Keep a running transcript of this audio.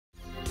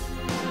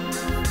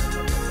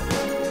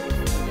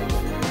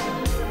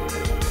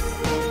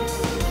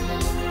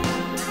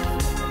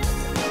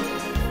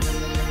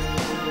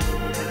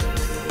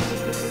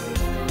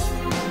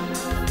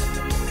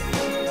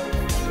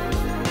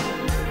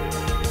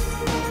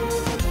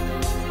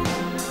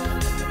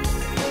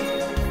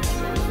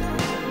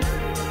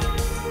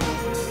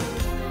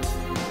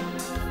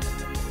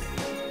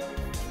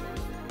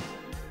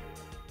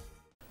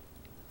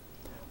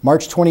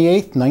March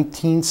 28,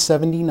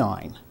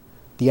 1979.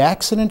 The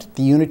accident at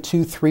the Unit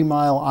 2 3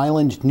 Mile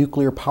Island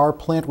nuclear power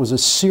plant was a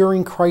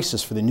searing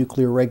crisis for the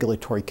Nuclear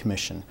Regulatory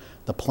Commission,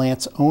 the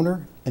plant's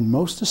owner, and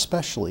most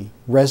especially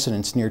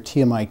residents near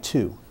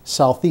TMI-2,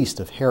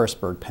 southeast of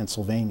Harrisburg,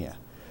 Pennsylvania.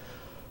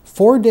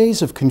 4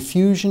 days of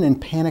confusion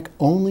and panic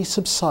only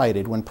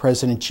subsided when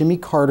President Jimmy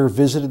Carter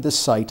visited the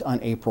site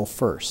on April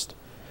 1st.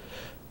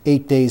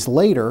 8 days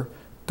later,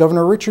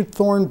 Governor Richard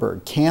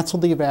Thornburg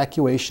canceled the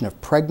evacuation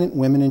of pregnant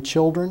women and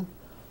children.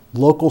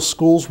 Local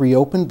schools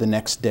reopened the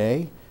next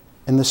day,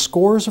 and the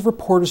scores of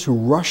reporters who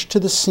rushed to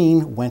the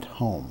scene went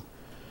home.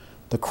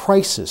 The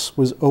crisis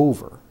was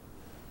over.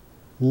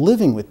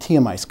 Living with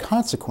TMI's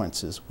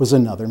consequences was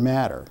another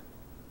matter.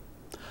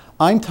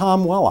 I'm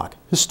Tom Wellock,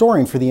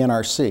 historian for the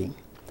NRC.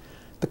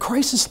 The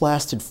crisis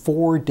lasted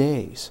 4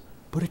 days,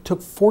 but it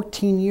took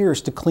 14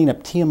 years to clean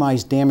up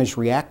TMI's damaged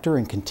reactor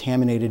and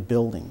contaminated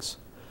buildings.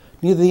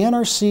 Neither the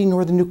NRC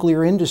nor the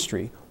nuclear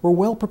industry were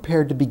well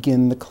prepared to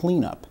begin the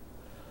cleanup.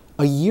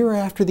 A year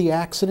after the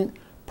accident,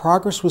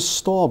 progress was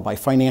stalled by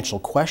financial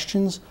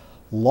questions,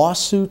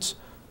 lawsuits,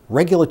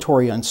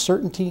 regulatory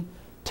uncertainty,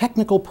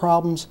 technical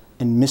problems,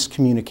 and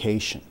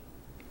miscommunication.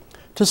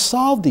 To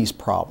solve these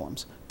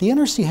problems, the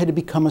NRC had to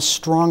become a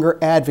stronger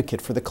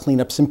advocate for the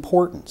cleanup's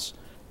importance,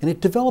 and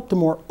it developed a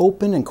more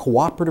open and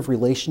cooperative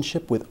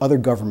relationship with other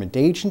government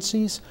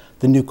agencies,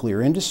 the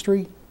nuclear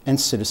industry,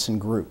 and citizen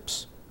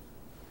groups.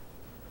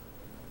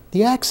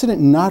 The accident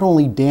not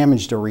only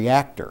damaged a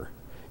reactor,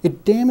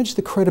 it damaged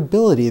the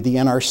credibility of the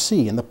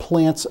NRC and the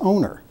plant's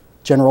owner,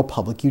 General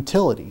Public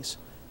Utilities,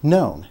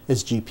 known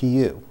as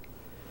GPU.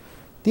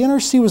 The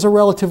NRC was a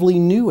relatively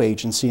new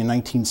agency in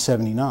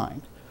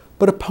 1979,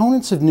 but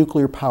opponents of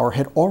nuclear power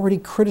had already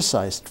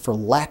criticized it for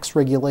lax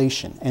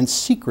regulation and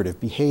secretive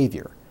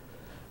behavior.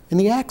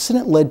 And the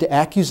accident led to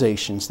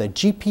accusations that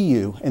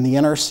GPU and the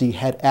NRC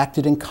had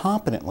acted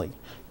incompetently,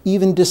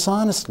 even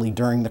dishonestly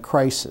during the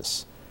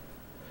crisis.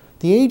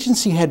 The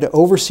agency had to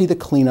oversee the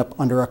cleanup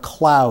under a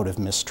cloud of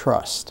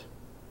mistrust.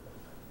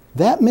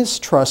 That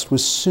mistrust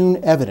was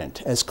soon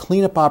evident as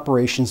cleanup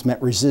operations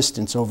met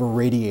resistance over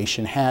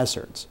radiation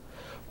hazards.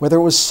 Whether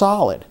it was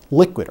solid,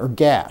 liquid, or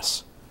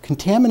gas,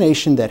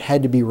 contamination that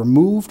had to be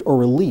removed or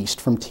released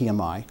from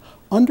TMI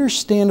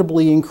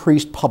understandably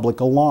increased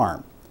public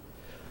alarm.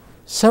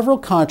 Several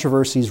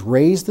controversies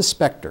raised the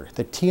specter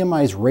that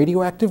TMI's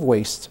radioactive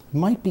wastes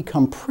might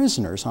become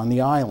prisoners on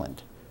the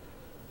island.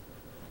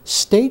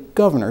 State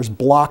governors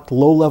blocked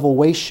low-level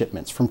waste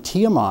shipments from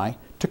TMI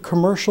to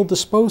commercial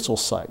disposal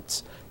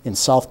sites in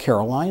South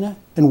Carolina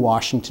and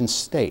Washington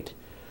State,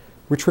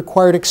 which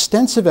required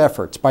extensive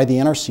efforts by the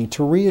NRC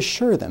to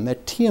reassure them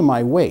that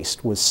TMI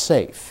waste was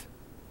safe.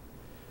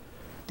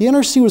 The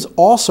NRC was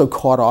also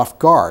caught off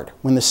guard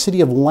when the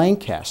city of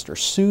Lancaster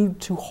sued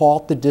to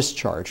halt the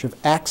discharge of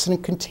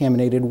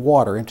accident-contaminated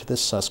water into the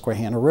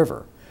Susquehanna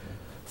River,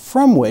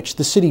 from which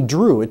the city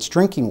drew its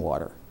drinking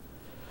water.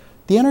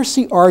 The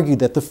NRC argued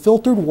that the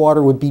filtered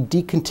water would be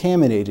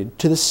decontaminated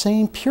to the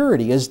same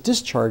purity as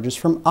discharges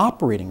from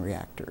operating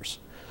reactors.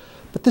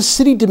 But the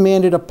city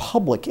demanded a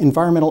public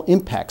environmental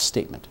impact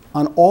statement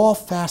on all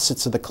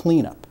facets of the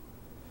cleanup.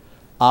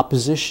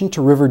 Opposition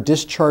to river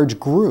discharge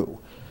grew,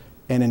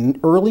 and in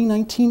early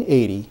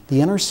 1980, the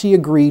NRC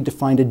agreed to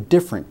find a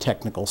different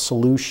technical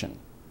solution.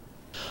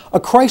 A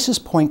crisis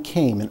point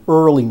came in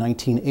early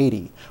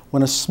 1980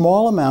 when a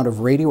small amount of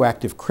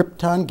radioactive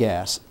krypton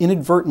gas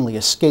inadvertently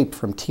escaped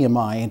from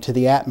TMI into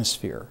the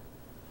atmosphere.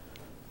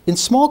 In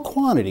small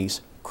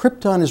quantities,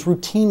 krypton is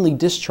routinely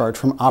discharged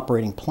from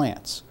operating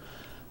plants.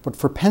 But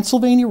for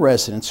Pennsylvania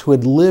residents who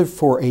had lived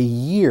for a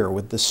year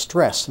with the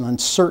stress and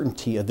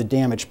uncertainty of the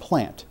damaged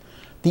plant,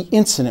 the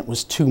incident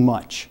was too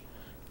much.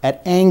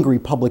 At angry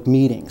public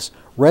meetings,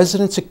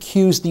 residents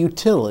accused the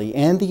utility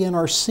and the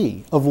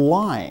NRC of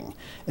lying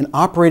and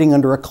operating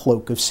under a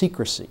cloak of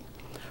secrecy.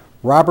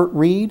 Robert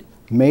Reed,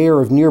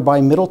 mayor of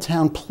nearby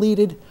Middletown,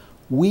 pleaded,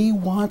 "We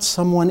want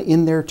someone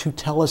in there to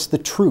tell us the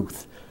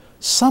truth,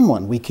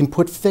 someone we can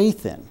put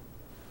faith in."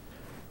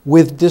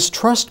 With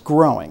distrust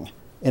growing,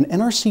 an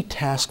NRC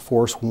task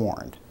force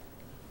warned,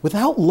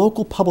 without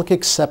local public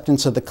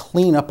acceptance of the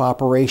cleanup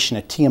operation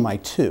at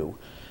TMI-2,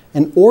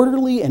 an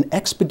orderly and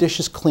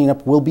expeditious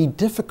cleanup will be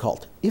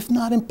difficult, if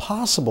not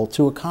impossible,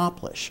 to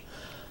accomplish.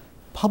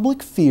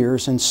 Public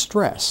fears and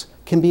stress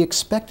can be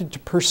expected to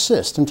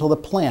persist until the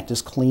plant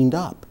is cleaned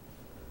up.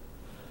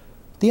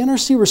 The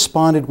NRC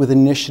responded with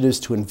initiatives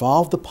to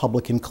involve the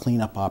public in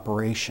cleanup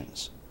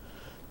operations.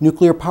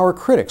 Nuclear power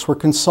critics were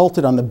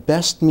consulted on the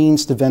best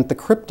means to vent the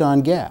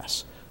krypton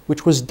gas,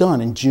 which was done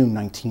in June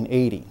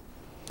 1980.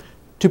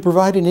 To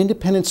provide an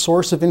independent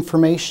source of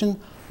information,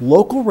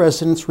 local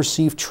residents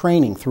received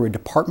training through a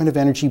Department of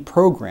Energy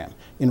program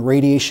in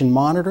radiation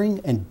monitoring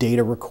and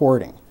data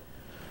recording.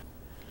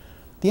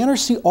 The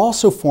NRC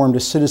also formed a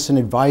citizen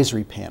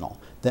advisory panel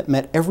that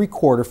met every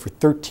quarter for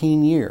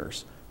 13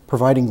 years,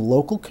 providing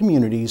local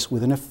communities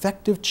with an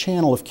effective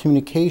channel of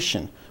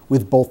communication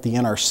with both the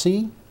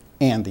NRC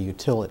and the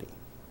utility.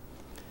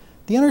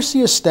 The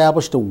NRC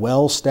established a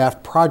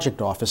well-staffed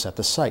project office at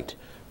the site,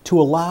 to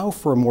allow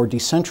for a more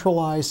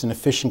decentralized and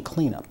efficient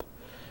cleanup,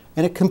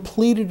 and it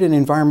completed an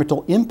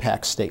environmental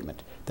impact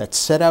statement that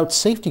set out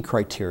safety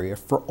criteria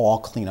for all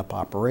cleanup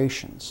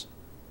operations.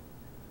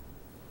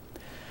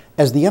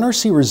 As the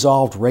NRC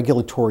resolved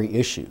regulatory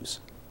issues,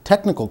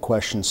 technical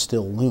questions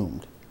still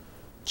loomed.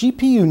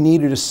 GPU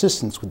needed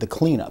assistance with the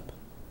cleanup,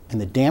 and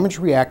the damaged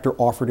reactor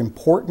offered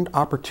important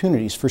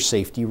opportunities for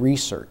safety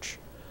research.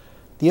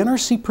 The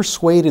NRC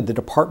persuaded the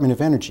Department of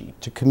Energy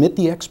to commit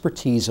the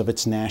expertise of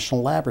its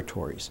national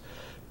laboratories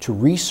to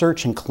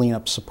research and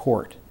cleanup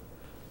support.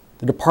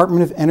 The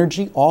Department of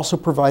Energy also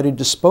provided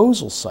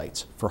disposal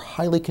sites for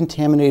highly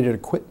contaminated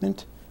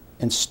equipment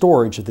and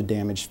storage of the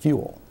damaged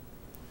fuel.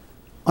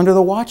 Under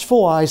the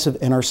watchful eyes of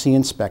NRC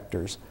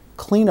inspectors,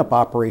 cleanup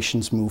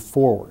operations moved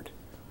forward.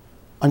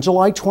 On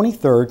July 23,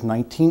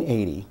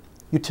 1980,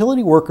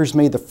 utility workers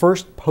made the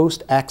first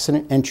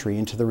post-accident entry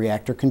into the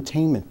reactor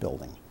containment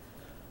building.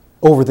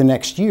 Over the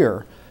next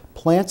year,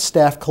 plant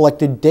staff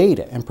collected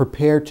data and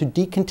prepared to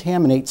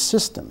decontaminate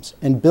systems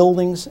and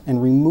buildings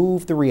and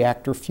remove the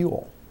reactor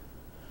fuel.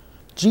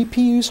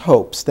 GPU's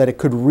hopes that it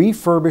could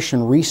refurbish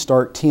and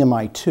restart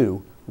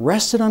TMI-2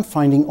 rested on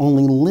finding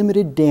only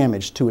limited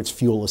damage to its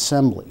fuel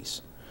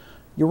assemblies.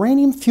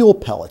 Uranium fuel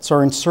pellets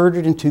are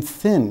inserted into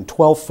thin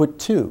 12-foot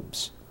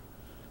tubes.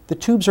 The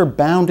tubes are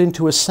bound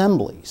into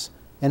assemblies,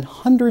 and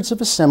hundreds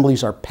of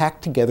assemblies are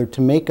packed together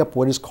to make up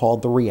what is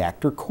called the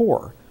reactor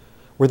core,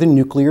 where the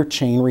nuclear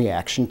chain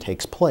reaction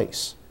takes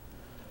place.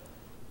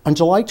 On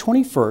July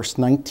 21,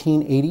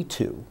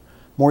 1982,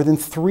 more than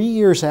 3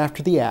 years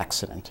after the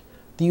accident,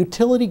 the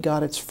utility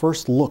got its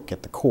first look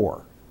at the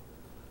core.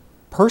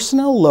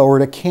 Personnel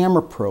lowered a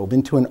camera probe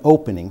into an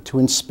opening to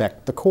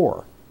inspect the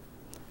core.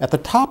 At the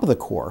top of the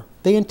core,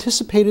 they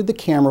anticipated the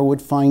camera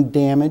would find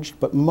damaged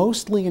but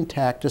mostly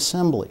intact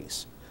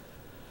assemblies.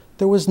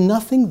 There was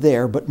nothing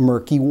there but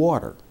murky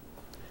water.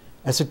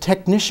 As a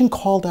technician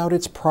called out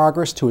its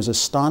progress to his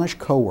astonished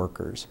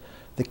coworkers,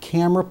 the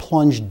camera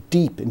plunged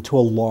deep into a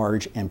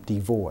large empty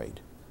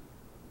void.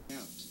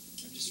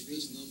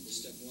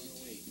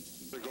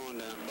 They're going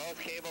down. Both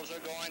cables are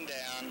going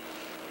down.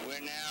 We're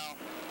now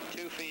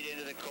 2 feet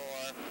into the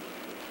core.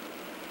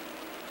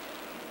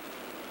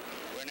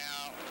 We're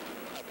now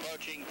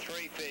approaching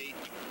 3 feet.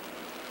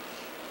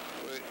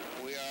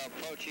 We are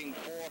approaching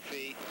 4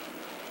 feet.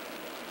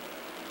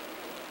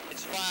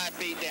 It's 5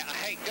 feet down.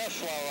 Hey, go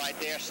slow right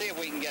there. See if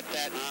we can get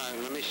that. All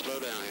right, let me slow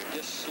down here.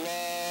 Just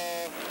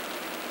slow.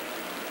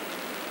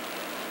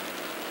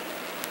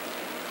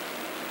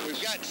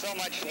 We've got so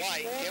much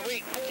light. Can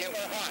we?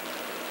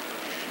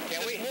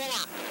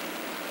 Warm.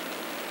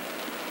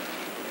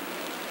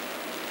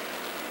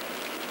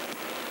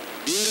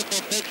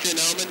 Beautiful picture,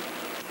 Noman.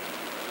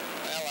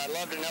 Well, I'd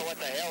love to know what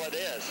the hell it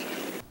is.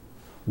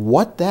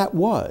 What that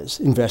was,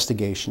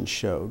 investigations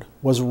showed,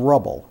 was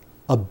rubble.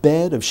 A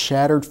bed of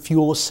shattered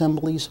fuel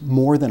assemblies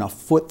more than a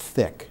foot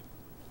thick.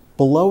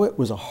 Below it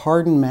was a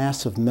hardened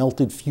mass of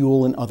melted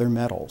fuel and other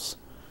metals.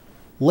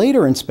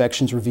 Later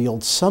inspections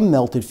revealed some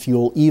melted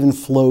fuel even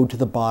flowed to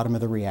the bottom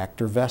of the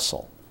reactor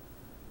vessel.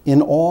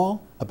 In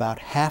all, about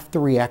half the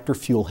reactor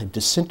fuel had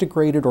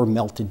disintegrated or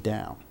melted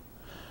down.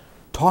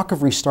 Talk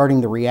of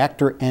restarting the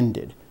reactor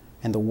ended,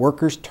 and the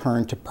workers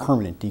turned to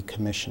permanent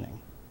decommissioning.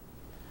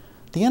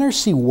 The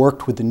NRC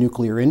worked with the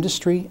nuclear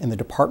industry and the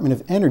Department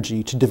of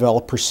Energy to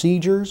develop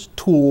procedures,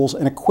 tools,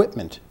 and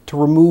equipment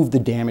to remove the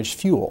damaged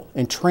fuel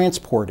and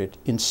transport it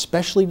in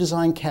specially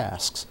designed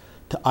casks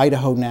to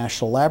Idaho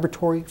National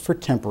Laboratory for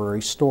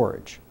temporary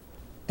storage.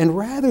 And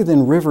rather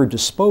than river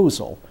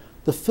disposal,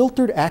 the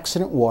filtered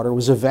accident water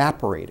was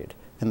evaporated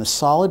and the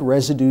solid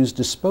residues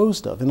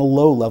disposed of in a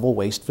low-level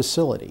waste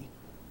facility.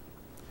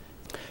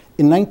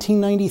 In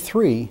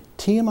 1993,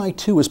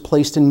 TMI-2 was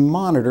placed in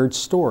monitored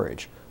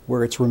storage,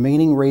 where its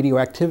remaining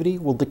radioactivity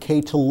will decay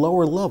to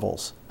lower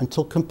levels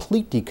until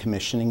complete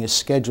decommissioning is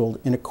scheduled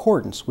in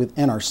accordance with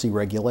NRC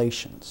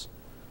regulations.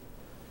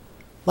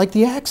 Like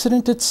the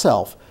accident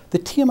itself, the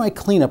TMI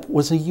cleanup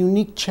was a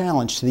unique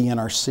challenge to the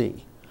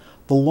NRC.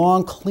 The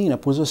long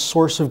cleanup was a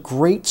source of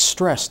great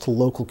stress to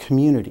local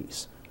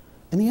communities,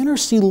 and the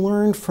NRC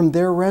learned from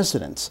their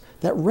residents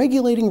that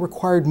regulating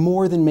required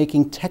more than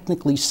making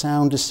technically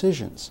sound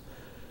decisions.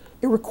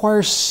 It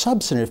requires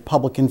substantive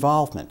public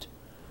involvement.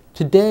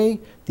 Today,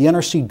 the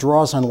NRC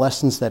draws on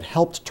lessons that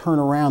helped turn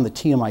around the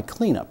TMI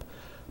cleanup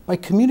by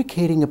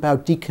communicating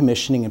about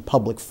decommissioning in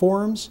public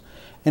forums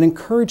and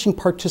encouraging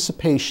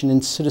participation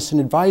in citizen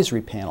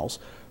advisory panels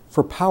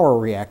for power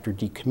reactor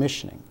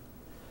decommissioning.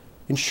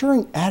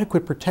 Ensuring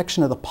adequate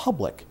protection of the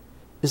public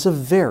is a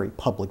very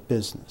public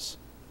business.